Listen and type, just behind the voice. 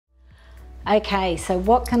Okay, so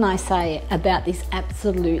what can I say about this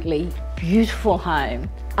absolutely beautiful home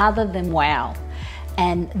other than wow?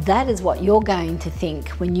 And that is what you're going to think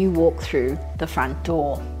when you walk through the front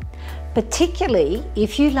door. Particularly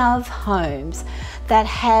if you love homes that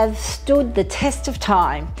have stood the test of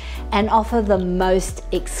time and offer the most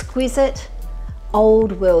exquisite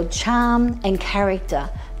old world charm and character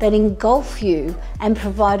that engulf you and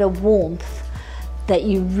provide a warmth that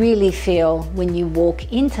you really feel when you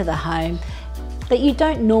walk into the home that you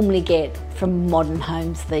don't normally get from modern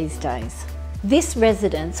homes these days. This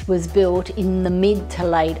residence was built in the mid to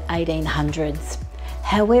late 1800s,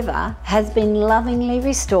 however, has been lovingly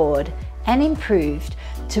restored and improved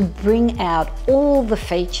to bring out all the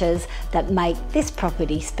features that make this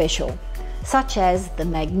property special, such as the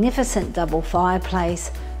magnificent double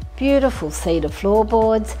fireplace, beautiful cedar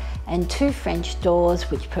floorboards, and 2 French doors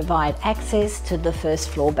which provide access to the first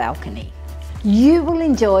floor balcony. You will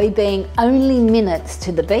enjoy being only minutes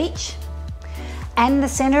to the beach and the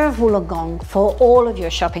centre of Wollongong for all of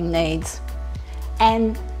your shopping needs.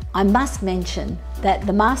 And I must mention that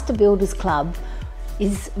the Master Builders Club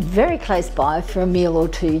is very close by for a meal or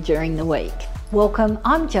two during the week. Welcome,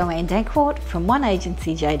 I'm Joanne Danckwardt from One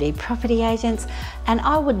Agency JD Property Agents, and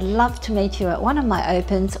I would love to meet you at one of my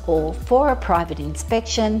opens or for a private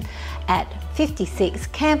inspection at 56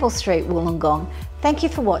 Campbell Street, Wollongong. Thank you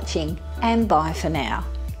for watching and bye for now.